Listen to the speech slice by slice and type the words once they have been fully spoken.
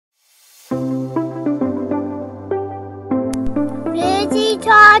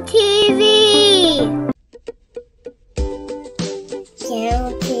Todd TV.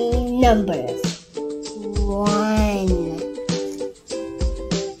 Counting numbers. 1.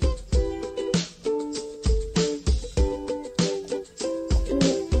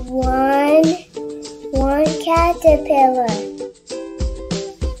 1 caterpillar.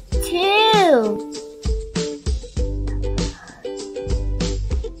 2.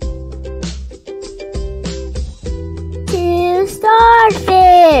 2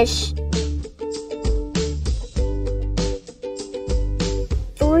 starfish.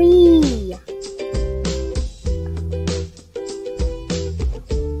 3.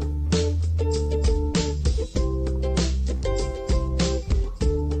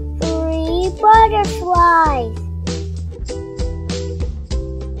 3 butterflies.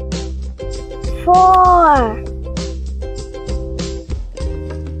 4.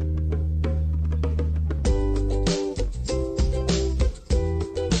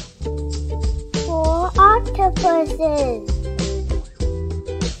 4 octopuses.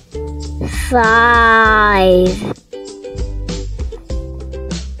 5.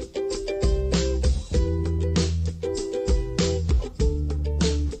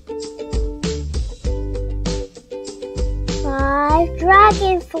 5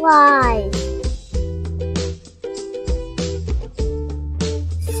 dragonflies.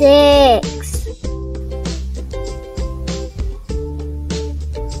 6.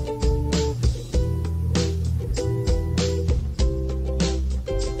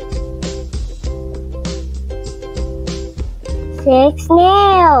 6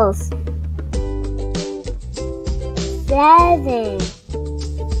 snails. 7.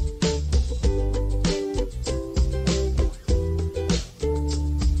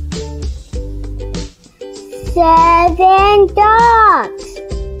 7 ducks.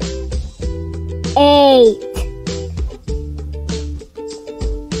 8.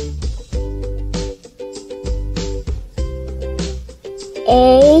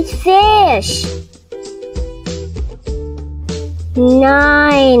 8 fish.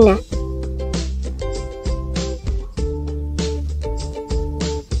 9.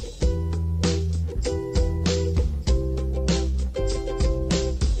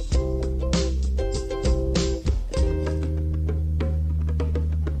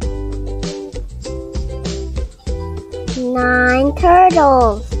 9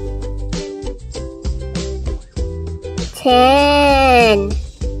 turtles. 10.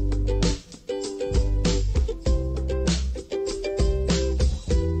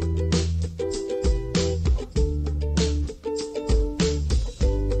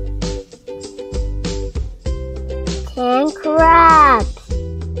 10 crabs.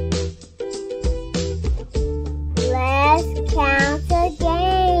 Let's count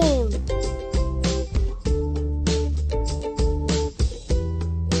again.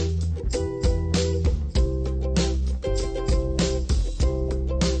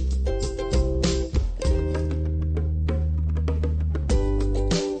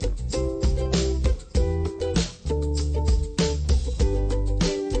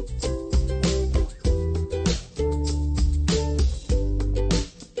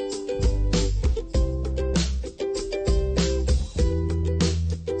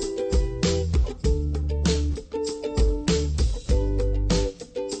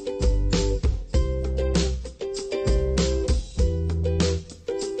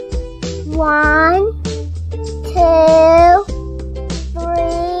 1, 2,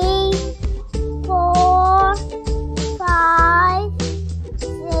 3, 4, 5, 6,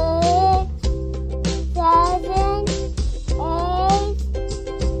 7, 8,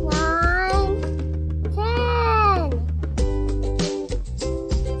 9, 10.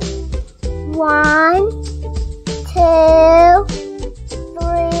 1, 2,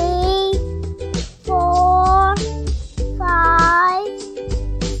 3, 4, 5,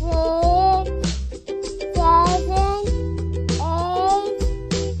 6, 7, 8,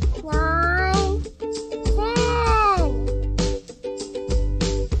 9, 10.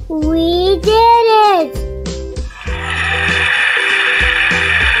 We did it!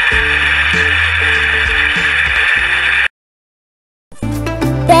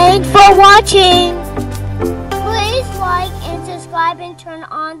 Thanks for watching! Please like and subscribe and turn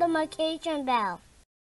on the notification bell.